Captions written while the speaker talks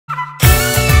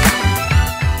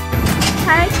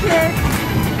Hi, kid.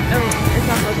 Oh, it's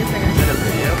not focusing on the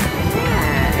video.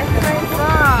 Yeah, it's a nice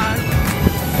song.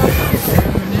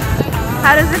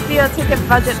 How does it feel to get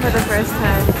budget for the first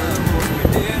time?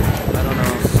 I don't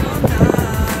know.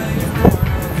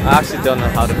 I actually don't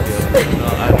know how to feel.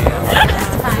 I don't know.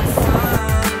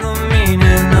 The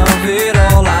meaning of it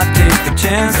all, I take the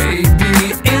chance.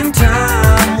 Maybe in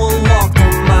time we'll walk the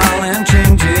mile and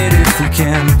change it if we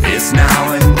can. It's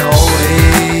now and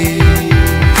always.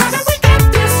 How did we get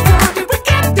this far? Did we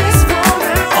get this far?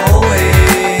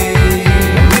 Always.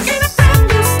 Making a brand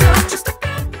new start, just a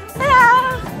brand new.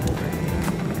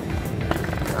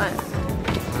 What?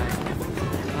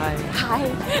 Hi. Hi.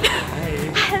 Hi.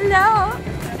 Hello.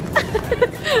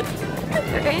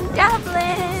 We're in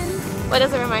Dublin. What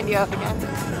does it remind you of again?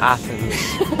 Athens.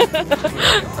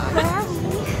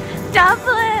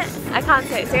 Dublin. I can't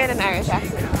say it. Say it in an Irish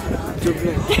accent.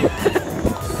 Dublin.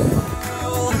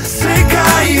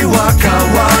 Sekai waka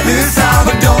wa desu,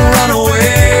 but don't run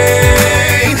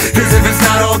away. 'Cause if it's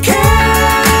not okay,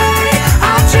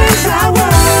 I'll change that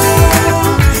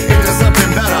world into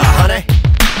something better, honey.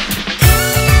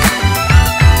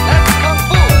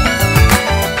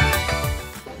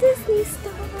 Disney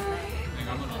Star.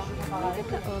 Look at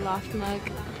the Olaf mug.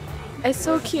 It's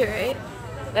so cute, right?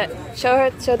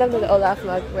 Show them the Olaf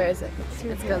mug. Where is it?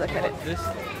 Let's go look at it. This?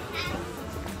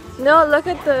 No, look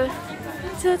at the.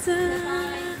 Ta-da.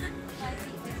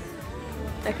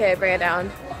 Okay, bring it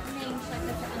down.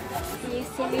 Can you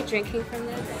see me drinking from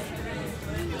this?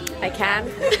 I can.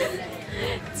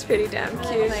 It's pretty damn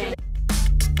cute.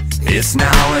 It's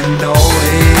now and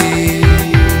always.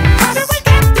 How did we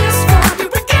get this far? Did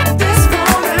we get this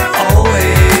far?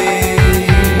 Always.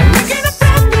 Making a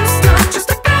brand new start, just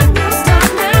a brand new start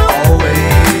now.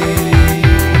 Always.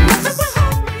 Nothing will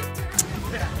hold me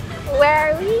down. Where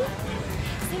are we?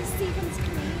 St. Stephen's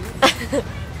Green.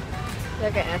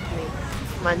 Look at Anthony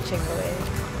munching away.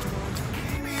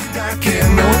 Dark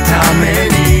in no time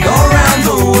any around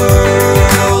the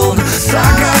world.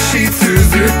 Sagashi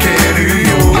tsuzukeru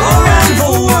yo around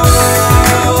the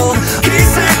world.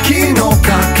 Kiseki no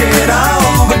kakera,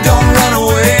 but don't run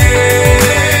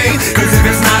away. 'Cause if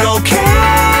it's not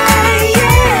okay,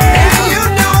 yeah. And you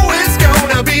know it's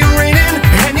gonna be raining,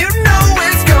 and you know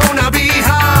it's gonna be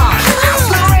hot. As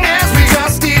long as we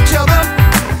trust each other,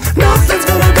 nothing's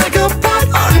gonna break apart.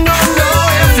 Oh no, no,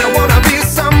 if you wanna be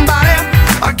somebody,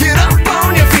 get up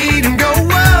on your feet and go,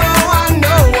 whoa. I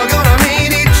know we're gonna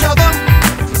meet each other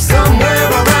somewhere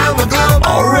around the globe,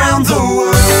 around the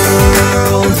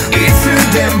world. It's a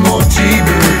demo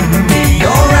ni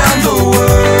around the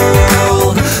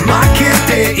world.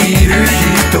 Makete iru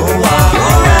hito wa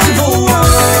around the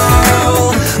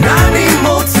world. Nani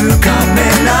mo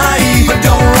tsukamenai, but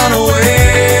don't run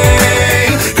away.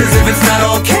 'Cause if it's not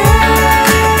okay,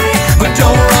 but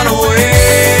don't run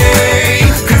away.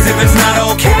 'Cause if it's not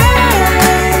okay,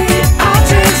 I'll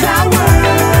change that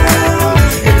world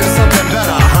into something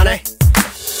better, honey.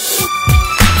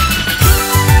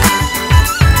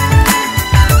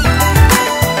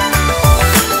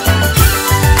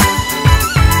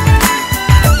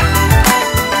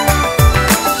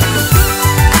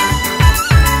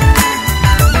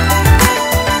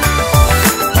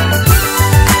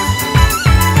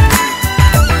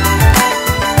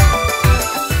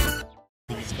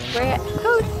 We're at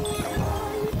Coast.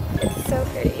 It's so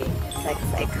pretty. It's like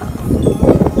psycho.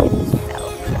 It's so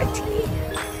pretty.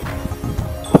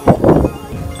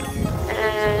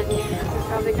 And we're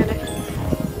probably gonna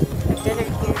have dinner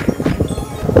here.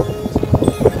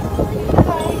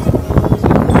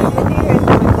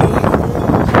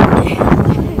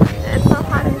 It's so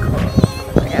hot and cold.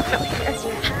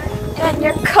 And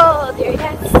you're cold. You're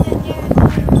yes. And you're.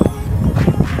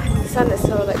 The sun is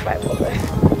so like bipolar.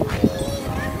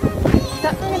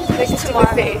 Look at your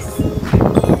face.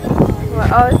 Well,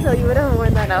 oh, so you would have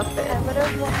worn that outfit. I would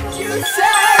have worn it. You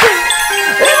said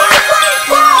it was like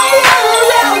fire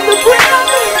around the ground.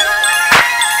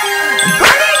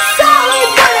 Burning solid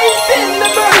flames in the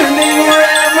burning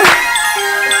rim.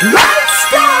 Light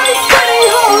stars burning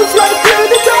holes right through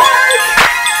the dark.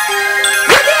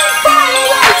 Looking fire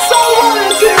like someone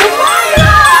into my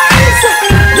eyes.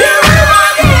 You were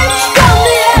an inch from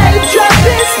the edge of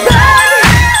this bed.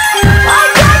 I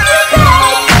got you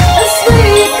back, a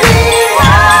sleepy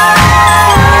high.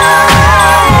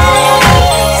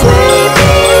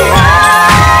 Sleepy high.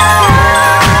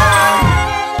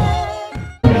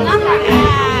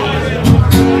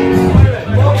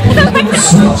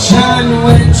 Sunshine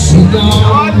when she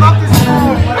gone.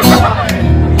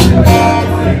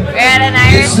 We're at an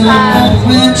Irish pub.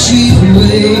 When she's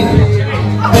away.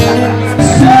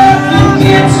 So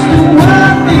gets the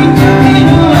one thing to be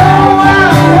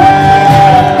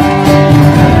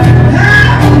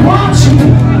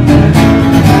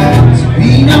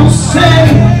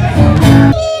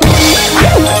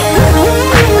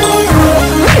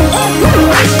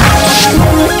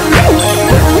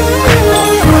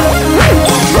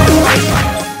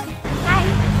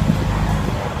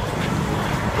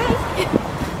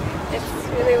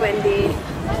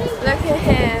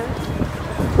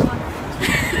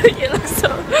You look so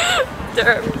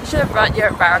derp. You should have brought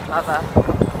your balaclava.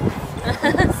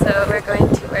 So we're going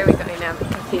to, where are we going now?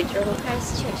 Cathedral?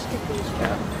 Christchurch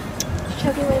Cathedral.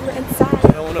 Chubby when we're inside.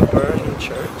 I don't want to burn in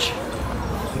church.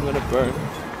 I'm gonna burn.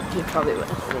 You probably will.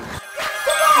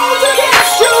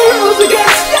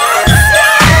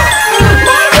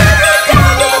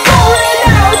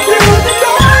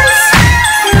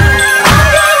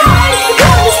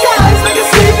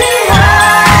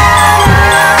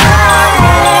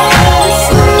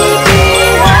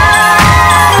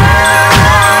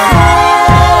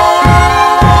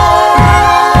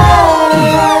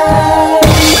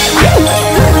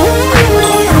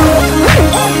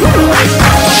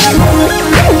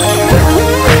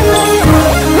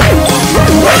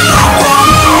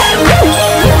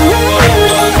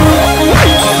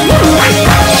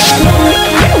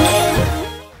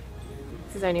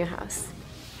 This is our new house.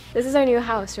 This is our new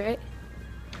house, right?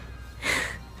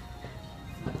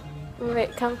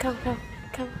 Wait, come.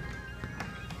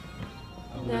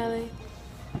 Natalie.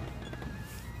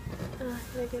 Oh,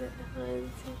 look at it.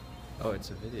 Oh, it's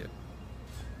a video.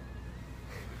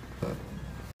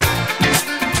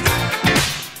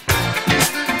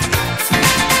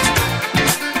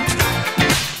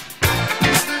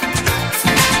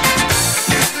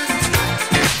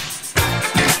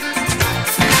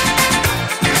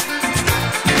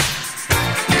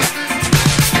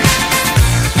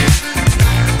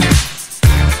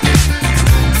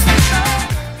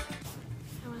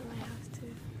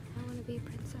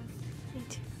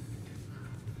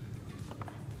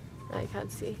 I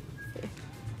can't see. Here.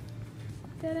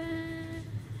 Ta-da!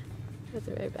 That's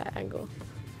a very bad angle.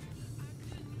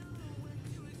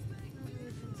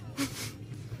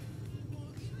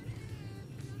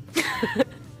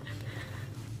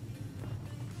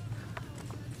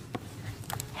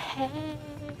 Hey!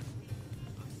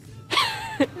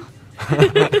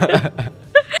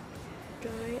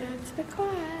 Going out to the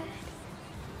quad.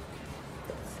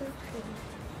 It's so pretty.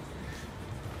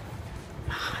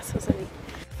 Ah, so sunny.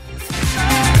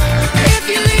 If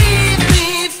you leave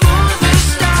me for the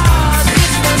stars,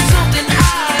 it's not something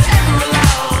I'd ever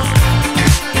allow.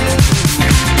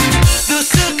 The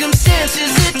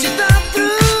circumstances that you thought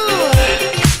through,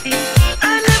 I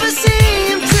never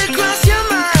seem to cross your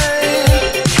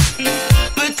mind.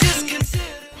 But just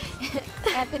consider.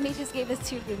 Anthony just gave us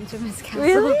 2 rooms from his castle.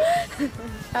 Really?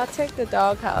 I'll take the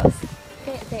doghouse.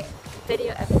 Okay,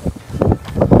 video evidence.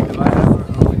 If I ever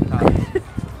only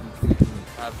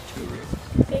have 2 rooms.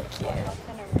 Thank you.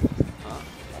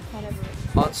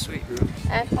 Huh? Ensuite rooms.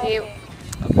 Anthony,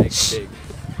 I'll make big.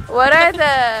 what are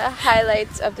the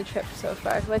highlights of the trip so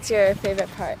far? What's your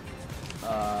favorite part?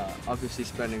 Obviously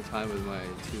spending time with my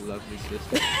 2 lovely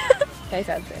sisters. Nice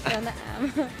answer. On the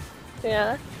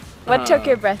Yeah. What took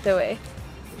your breath away?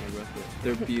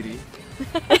 Their beauty.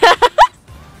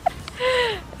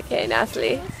 Okay,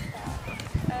 Natalie.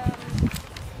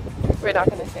 We're not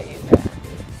gonna say you that.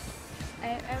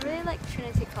 I really like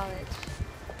Trinity College.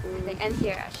 I think, and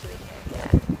here actually.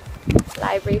 Yeah.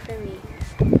 Library for me.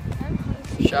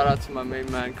 Shout out to my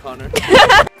main man Connor.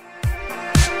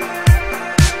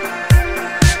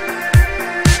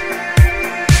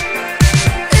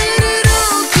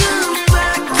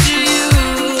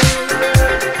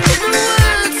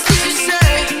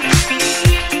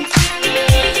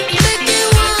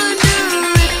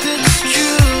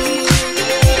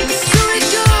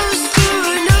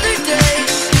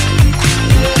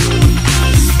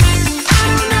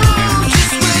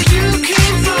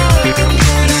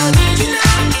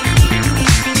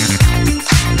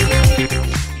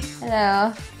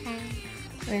 Hello.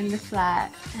 We're in the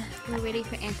flat. We're waiting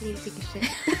for Anthony to take a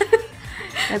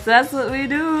shit. That's what we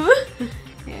do.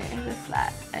 Here, the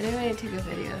flat. I didn't really take a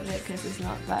video of it because it's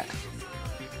not that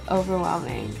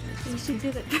overwhelming. You should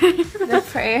do the The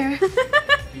prayer.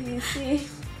 You see?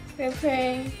 We're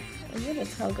praying. I'm gonna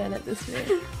tell gun at this rate.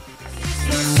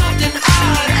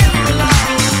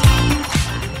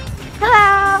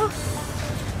 Hello!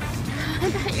 I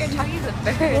thought you were talking to the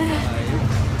bird.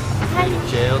 I'm in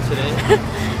jail today.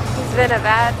 He's been a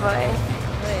bad boy.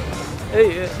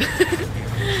 Hey.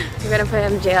 We're gonna put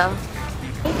him in jail.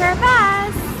 Wait for a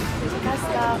bus! Let's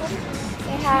go.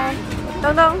 Say hi.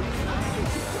 Dong dong.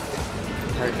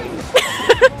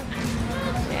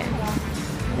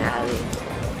 Natalie.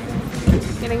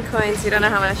 Getting coins, you don't know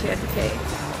how much you had to pay.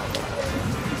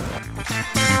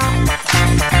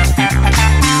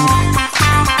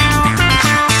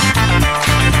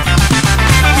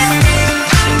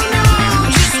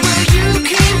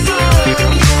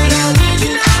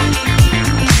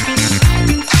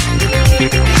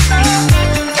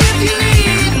 If you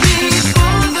leave me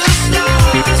for the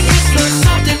stars, it's not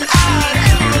something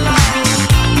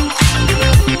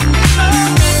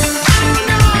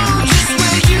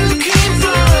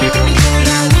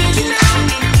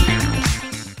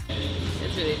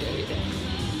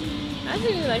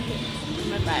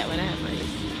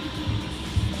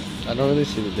I don't really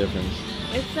see the difference.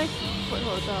 It's like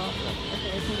foothold though.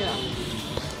 Okay, take it off.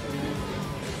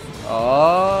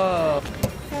 Oh.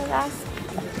 The last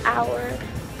hour.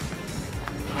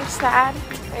 I'm sad.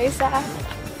 Very sad.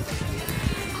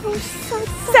 Oh, so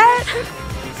sad.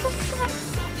 So sad.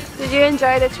 Did you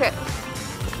enjoy the trip?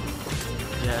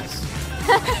 Yes.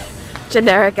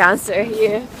 Generic answer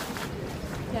here.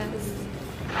 Yes.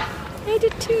 I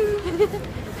did too.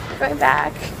 Going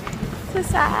back. So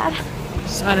sad.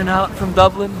 Signing out from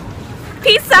Dublin.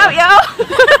 Peace out, yo!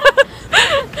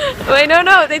 Wait,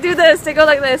 no, they do this. They go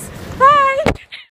like this.